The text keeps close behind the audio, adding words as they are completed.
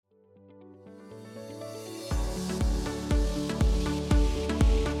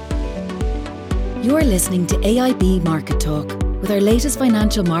You're listening to AIB Market Talk with our latest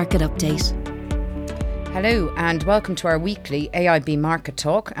financial market update. Hello and welcome to our weekly AIB Market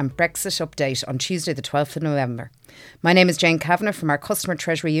Talk and Brexit update on Tuesday the 12th of November. My name is Jane Kavanagh from our Customer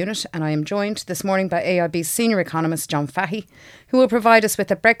Treasury Unit and I am joined this morning by AIB's Senior Economist John Fahey, who will provide us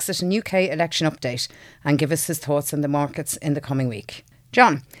with a Brexit and UK election update and give us his thoughts on the markets in the coming week.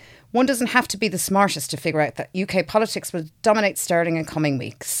 John, one doesn't have to be the smartest to figure out that UK politics will dominate sterling in coming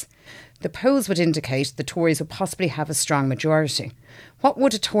weeks. The polls would indicate the Tories will possibly have a strong majority. What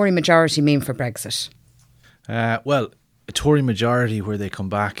would a Tory majority mean for Brexit? Well, a Tory majority where they come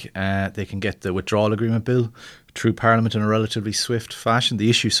back, they can get the withdrawal agreement bill through Parliament in a relatively swift fashion. The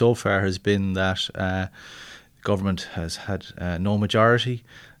issue so far has been that the government has had no majority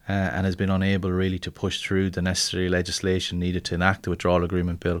and has been unable really to push through the necessary legislation needed to enact the withdrawal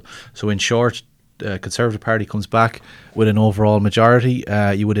agreement bill. So in short, the Conservative Party comes back with an overall majority.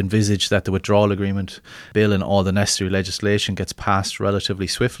 You would envisage that the withdrawal agreement bill and all the necessary legislation gets passed relatively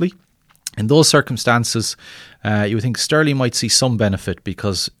swiftly. In those circumstances, you would think sterling might see some benefit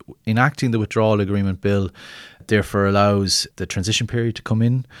because enacting the withdrawal agreement bill therefore allows the transition period to come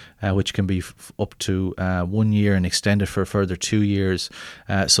in, which can be up to 1 year and extended for a further 2 years.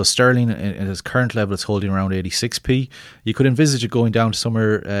 So sterling at its current level is holding around 86p. You could envisage it going down to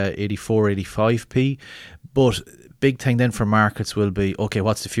somewhere 84, 85p. But big thing then for markets will be, okay,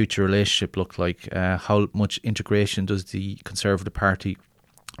 what's the future relationship look like? How much integration does the Conservative Party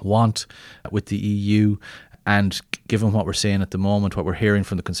want with the EU? And given what we're seeing at the moment, what we're hearing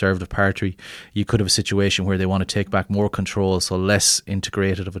from the Conservative Party, you could have a situation where they want to take back more control, so less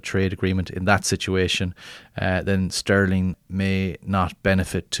integrated of a trade agreement. In that situation, then sterling may not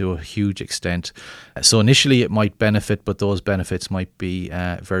benefit to a huge extent. So initially it might benefit, but those benefits might be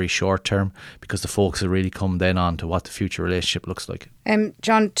very short term because the focus will really come then on to what the future relationship looks like.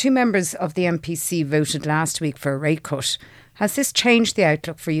 John, 2 members of the MPC voted last week for a rate cut. Has this changed the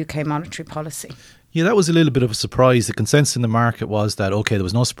outlook for UK monetary policy? Yeah, that was a little bit of a surprise. The consensus in the market was that, okay, there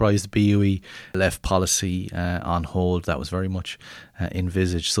was no surprise the BUE left policy on hold. That was very much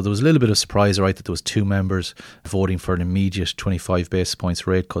envisaged. So there was a little bit of surprise, right, that there was 2 members voting for an immediate 25 basis points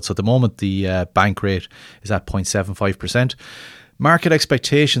rate cut. So at the moment, the bank rate is at 0.75%. Market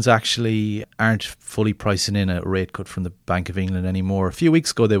expectations actually aren't fully pricing in a rate cut from the Bank of England anymore. A few weeks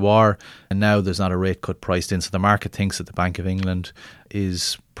ago they were, and now there's not a rate cut priced in. So the market thinks that the Bank of England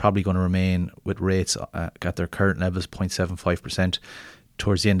is probably going to remain with rates at their current levels, 0.75%,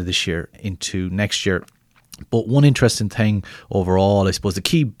 towards the end of this year into next year. But one interesting thing overall, I suppose the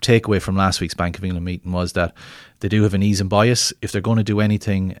key takeaway from last week's Bank of England meeting was that they do have an ease and bias. If they're going to do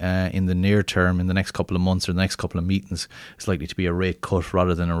anything in the near term, in the next couple of months or the next couple of meetings, it's likely to be a rate cut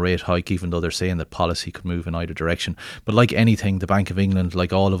rather than a rate hike, even though they're saying that policy could move in either direction. But like anything, the Bank of England,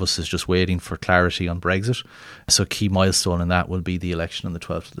 like all of us, is just waiting for clarity on Brexit. So a key milestone in that will be the election on the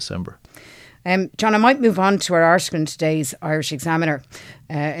 12th of December. John, I might move on to our article in today's Irish Examiner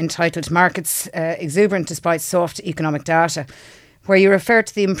entitled Markets Exuberant Despite Soft Economic Data, where you refer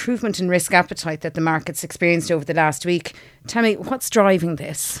to the improvement in risk appetite that the markets experienced over the last week. Tell me, what's driving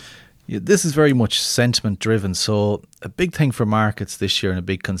this? Yeah, this is very much sentiment driven. So a big thing for markets this year and a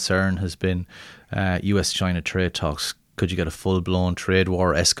big concern has been US-China trade talks. Could you get a full-blown trade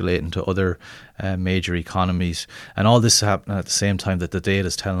war escalating to other major economies? And all this happening at the same time that the data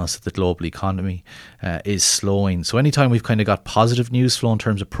is telling us that the global economy is slowing. So anytime we've kind of got positive news flow in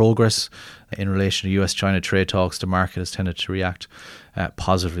terms of progress in relation to US-China trade talks, the market has tended to react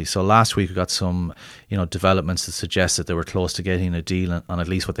positively. So last week we got some developments that suggest that they were close to getting a deal on at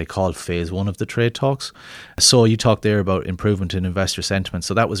least what they call phase 1 of the trade talks. So you talked there about improvement in investor sentiment.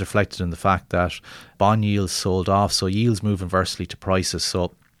 So that was reflected in the fact that bond yields sold off. So yields move inversely to prices.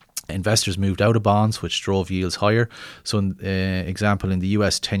 So investors moved out of bonds, which drove yields higher. So, example, in the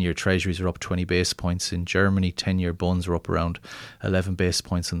US, 10-year treasuries are up 20 basis points. In Germany, 10-year bonds are up around 11 basis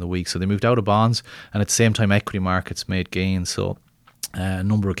points in the week. So they moved out of bonds, and at the same time, equity markets made gains. So a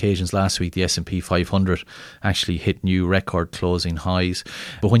number of occasions last week, the S&P 500 actually hit new record closing highs.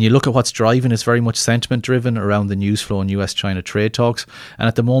 But when you look at what's driving, it's very much sentiment driven around the news flow in US-China trade talks. And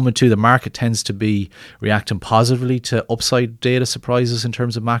at the moment too, the market tends to be reacting positively to upside data surprises in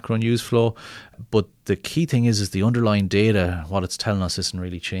terms of macro news flow. But the key thing is the underlying data, what it's telling us isn't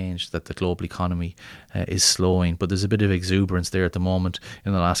really changed, that the global economy is slowing. But there's a bit of exuberance there at the moment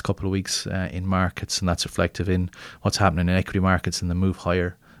in the last couple of weeks in markets, and that's reflective in what's happening in equity markets and the move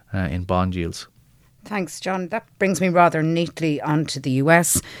higher in bond yields. Thanks, John. That brings me rather neatly onto the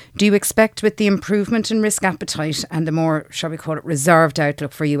US. Do you expect, with the improvement in risk appetite and the more, shall we call it, reserved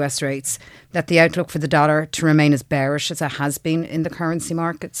outlook for US rates, that the outlook for the dollar to remain as bearish as it has been in the currency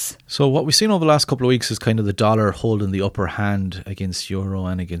markets? So what we've seen over the last couple of weeks is kind of the dollar holding the upper hand against euro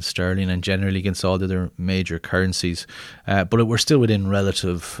and against sterling and generally against all the other major currencies. But we're still within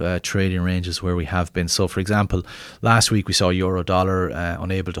relative trading ranges where we have been. So, for example, last week we saw euro dollar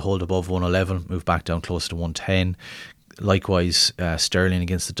unable to hold above 111, move back down close to 110. Likewise, sterling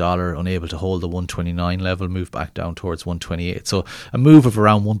against the dollar unable to hold the 129 level, move back down towards 128. So a move of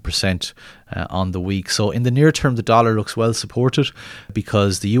around 1% on the week. So in the near term, the dollar looks well supported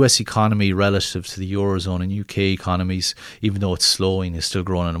because the US economy relative to the Eurozone and UK economies, even though it's slowing, is still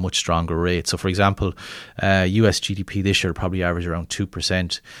growing at a much stronger rate. So for example, US GDP this year probably average around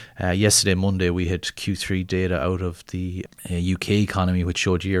 2%. Yesterday, Monday, we had Q3 data out of the UK economy, which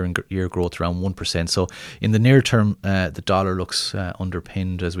showed year-on-year growth around 1%. So in the near term, the dollar looks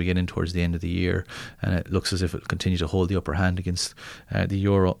underpinned as we get in towards the end of the year, and it looks as if it'll continue to hold the upper hand against the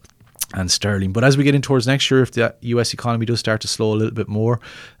euro and sterling. But as we get in towards next year, if the US economy does start to slow a little bit more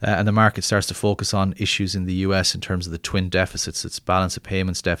and the market starts to focus on issues in the US in terms of the twin deficits, its balance of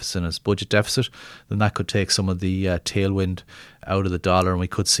payments deficit and its budget deficit, then that could take some of the tailwind out of the dollar and we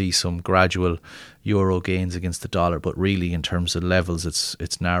could see some gradual euro gains against the dollar. But really, in terms of levels,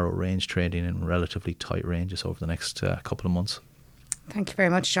 it's narrow range trading in relatively tight ranges over the next couple of months. Thank you very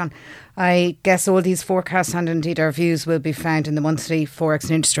much, John. I guess all these forecasts and indeed our views will be found in the monthly Forex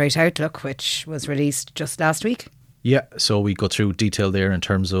and Interest Rate Outlook, which was released just last week. Yeah, so we go through detail there in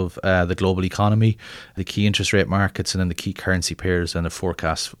terms of the global economy, the key interest rate markets, and then the key currency pairs and the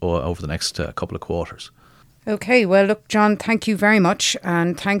forecasts over the next couple of quarters. Okay, well, look, John, thank you very much.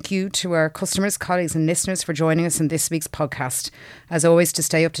 And thank you to our customers, colleagues and listeners for joining us in this week's podcast. As always, to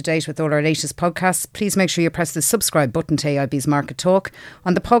stay up to date with all our latest podcasts, please make sure you press the subscribe button to AIB's Market Talk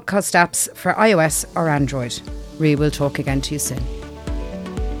on the podcast apps for iOS or Android. We will talk again to you soon.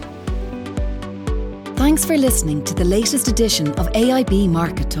 Thanks for listening to the latest edition of AIB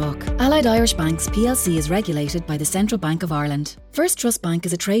Market Talk. Allied Irish Banks plc is regulated by the Central Bank of Ireland. First Trust Bank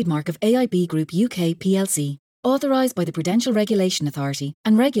is a trademark of AIB Group UK plc, authorised by the Prudential Regulation Authority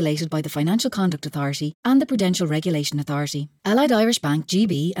and regulated by the Financial Conduct Authority and the Prudential Regulation Authority. Allied Irish Bank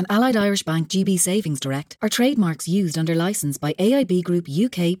GB and Allied Irish Bank GB Savings Direct are trademarks used under licence by AIB Group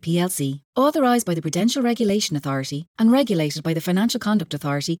UK plc, authorised by the Prudential Regulation Authority and regulated by the Financial Conduct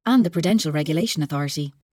Authority and the Prudential Regulation Authority.